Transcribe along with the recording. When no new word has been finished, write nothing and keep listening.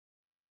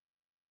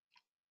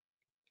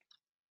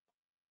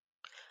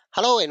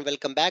Hello and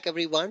welcome back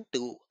everyone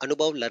to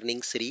Anubhav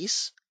Learning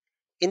Series.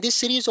 In this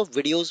series of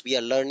videos, we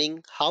are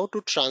learning how to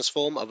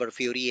transform our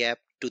Fiori app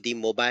to the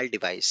mobile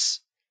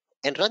device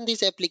and run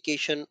this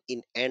application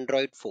in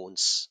Android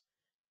phones.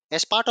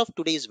 As part of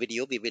today's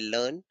video, we will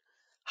learn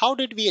how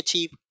did we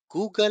achieve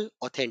Google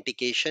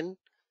authentication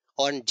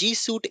on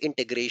Gsuite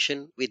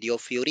integration with your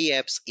Fiori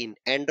apps in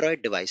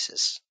Android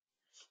devices.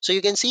 So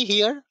you can see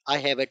here, I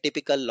have a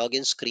typical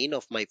login screen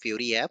of my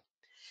Fiori app.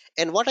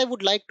 And what I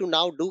would like to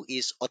now do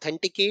is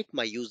authenticate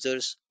my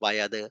users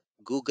via the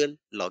Google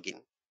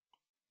login.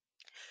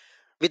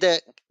 With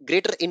a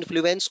greater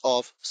influence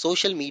of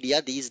social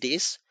media these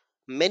days,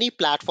 many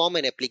platform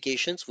and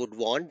applications would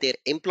want their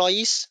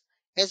employees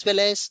as well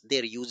as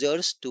their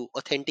users to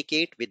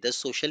authenticate with the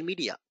social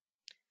media.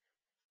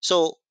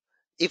 So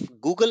if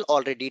Google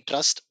already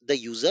trusts the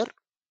user,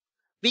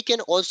 we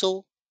can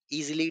also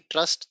easily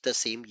trust the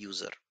same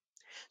user.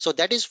 So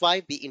that is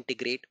why we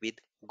integrate with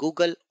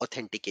Google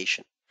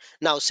Authentication.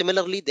 Now,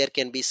 similarly, there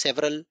can be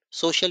several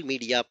social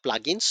media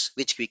plugins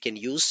which we can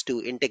use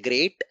to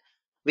integrate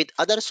with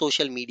other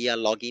social media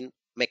login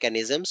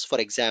mechanisms.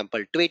 For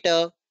example,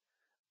 Twitter,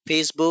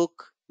 Facebook,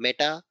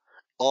 Meta,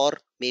 or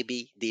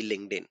maybe the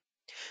LinkedIn.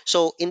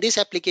 So in this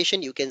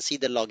application, you can see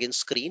the login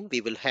screen.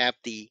 We will have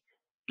the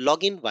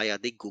login via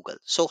the Google.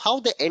 So how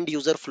the end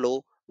user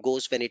flow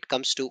goes when it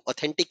comes to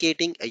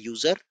authenticating a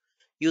user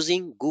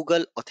using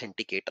Google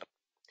Authenticator.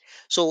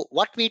 So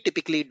what we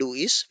typically do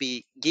is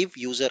we give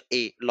user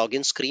a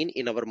login screen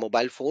in our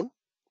mobile phone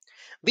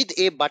with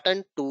a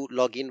button to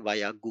log in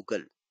via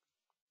Google.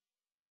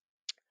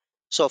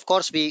 So of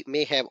course we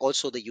may have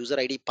also the user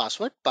ID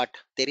password, but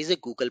there is a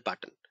Google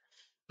button.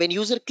 When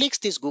user clicks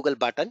this Google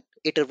button,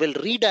 it will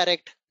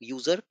redirect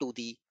user to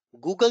the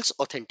Google's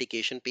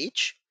authentication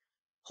page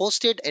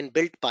hosted and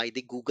built by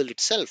the Google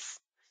itself.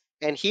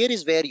 And here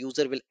is where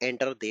user will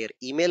enter their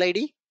email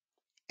ID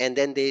and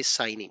then they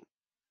sign in.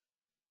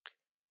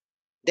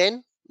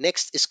 Then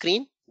next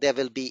screen, there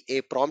will be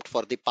a prompt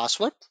for the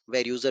password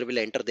where user will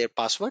enter their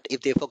password. If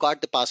they forgot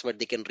the password,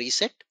 they can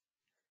reset.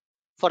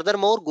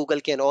 Furthermore,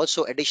 Google can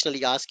also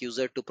additionally ask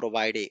user to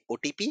provide a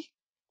OTP.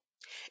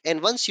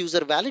 And once user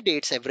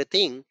validates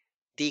everything,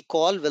 the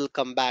call will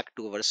come back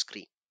to our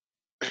screen.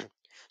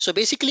 So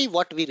basically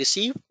what we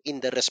receive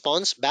in the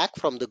response back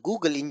from the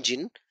Google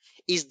engine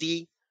is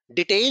the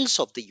details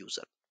of the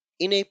user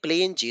in a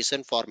plain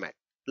JSON format,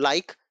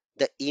 like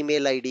the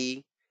email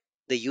ID,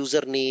 the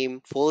username,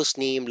 first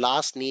name,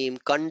 last name,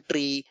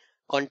 country,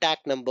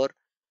 contact number,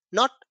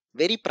 not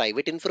very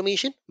private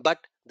information, but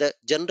the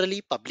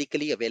generally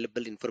publicly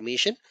available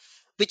information,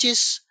 which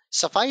is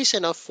suffice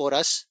enough for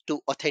us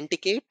to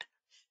authenticate,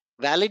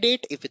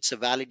 validate if it's a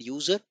valid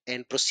user,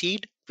 and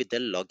proceed with the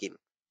login.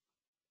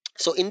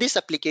 So in this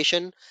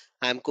application,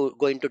 I'm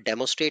going to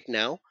demonstrate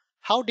now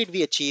how did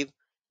we achieve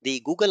the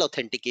Google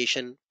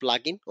Authentication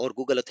plugin or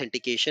Google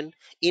Authentication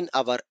in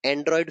our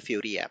Android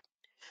Fiori app.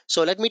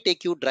 So let me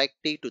take you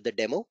directly to the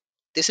demo.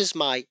 This is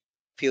my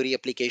Fiori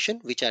application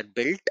which I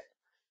built,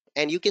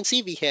 and you can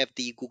see we have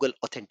the Google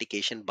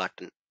Authentication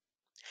button.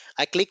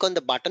 I click on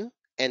the button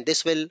and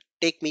this will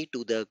take me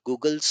to the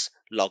Google's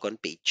logon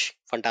page.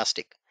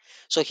 Fantastic.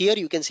 So here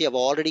you can see I've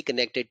already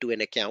connected to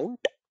an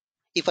account.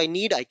 If I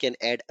need, I can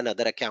add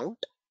another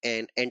account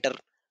and enter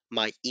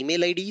my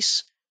email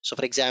IDs. So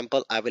for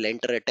example, I will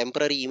enter a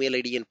temporary email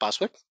ID and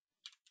password,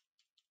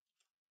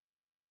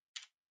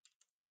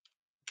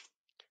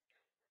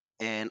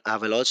 and I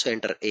will also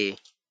enter a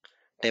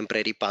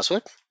temporary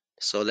password.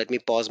 So let me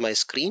pause my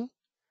screen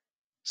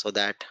so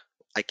that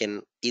I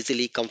can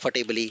easily,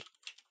 comfortably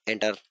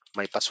enter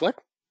my password.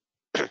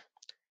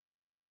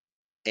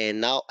 And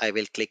now I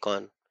will click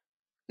on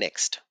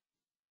next.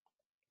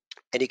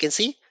 And you can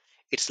see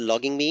it's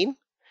logging me in.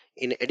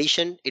 In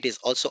addition, it is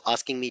also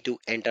asking me to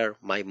enter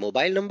my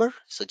mobile number.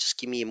 So just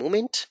give me a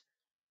moment.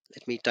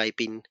 Let me type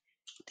in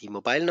the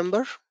mobile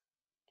number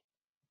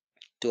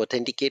to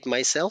authenticate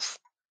myself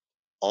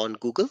on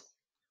Google.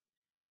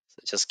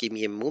 So just give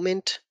me a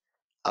moment.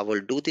 I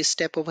will do this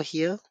step over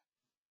here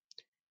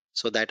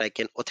so that I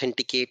can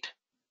authenticate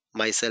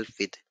myself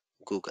with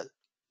Google.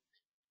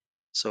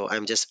 So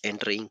I'm just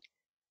entering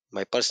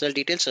my personal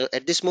details. So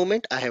at this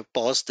moment, I have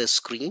paused the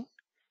screen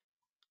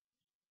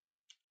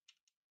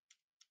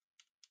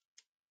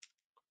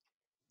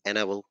and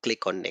I will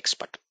click on next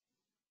button.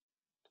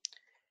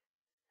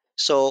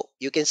 So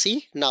you can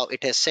see now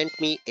it has sent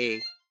me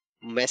a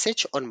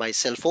message on my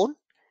cell phone,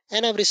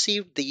 and I've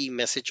received the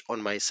message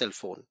on my cell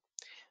phone.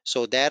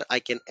 So there I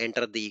can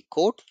enter the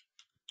code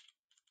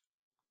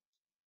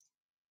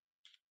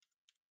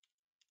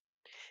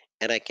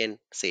and I can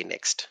say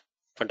next.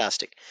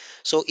 Fantastic.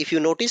 So if you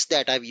notice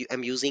that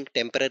I'm using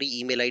temporary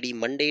email ID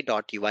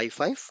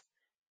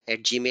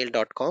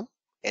monday.ui5@gmail.com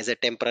as a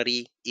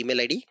temporary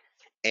email ID,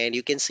 and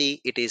you can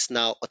see it is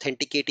now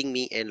authenticating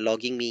me and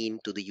logging me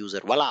into the user.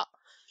 Voila.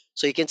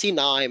 So you can see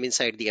now I'm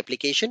inside the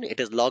application. It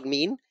has logged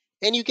me in,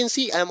 and you can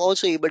see I'm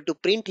also able to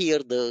print here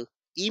the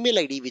email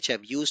ID which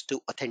I've used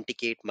to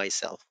authenticate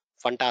myself.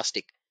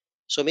 Fantastic.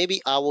 So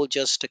maybe I will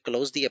just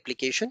close the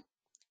application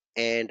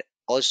and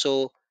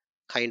also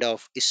kind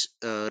of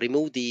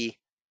remove the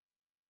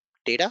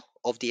data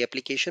of the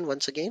application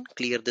once again,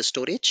 clear the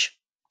storage,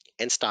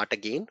 and start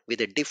again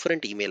with a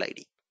different email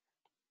ID.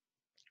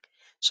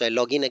 So I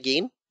log in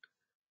again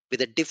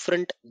with a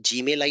different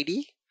Gmail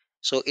ID.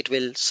 So it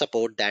will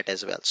support that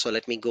as well. So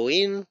let me go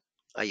in.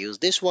 I use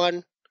this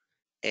one.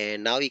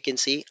 And now you can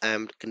see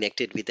I'm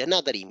connected with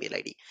another email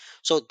ID.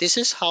 So this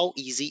is how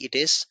easy it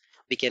is.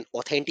 We can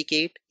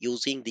authenticate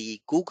using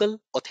the Google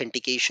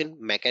authentication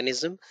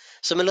mechanism.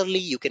 Similarly,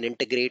 you can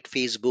integrate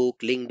Facebook,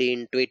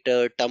 LinkedIn,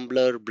 Twitter,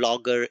 Tumblr,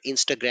 Blogger,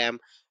 Instagram,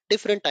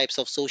 different types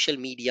of social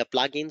media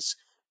plugins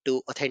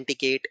to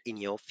authenticate in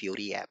your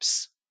Fiori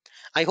apps.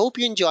 I hope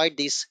you enjoyed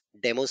this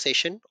demo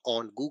session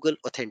on Google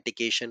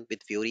authentication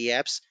with Fiori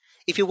apps.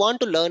 If you want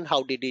to learn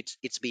how did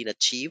it's been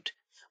achieved,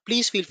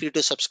 please feel free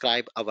to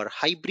subscribe our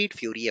hybrid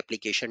Fiori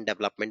application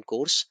development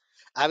course.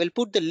 I will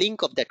put the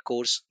link of that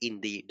course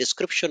in the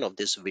description of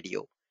this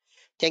video.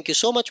 Thank you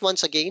so much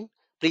once again.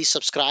 Please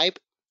subscribe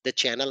the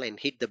channel and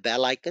hit the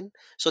bell icon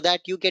so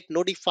that you get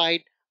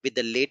notified with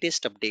the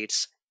latest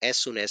updates as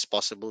soon as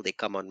possible they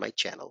come on my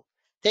channel.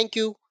 Thank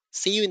you.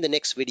 See you in the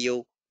next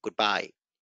video. Goodbye.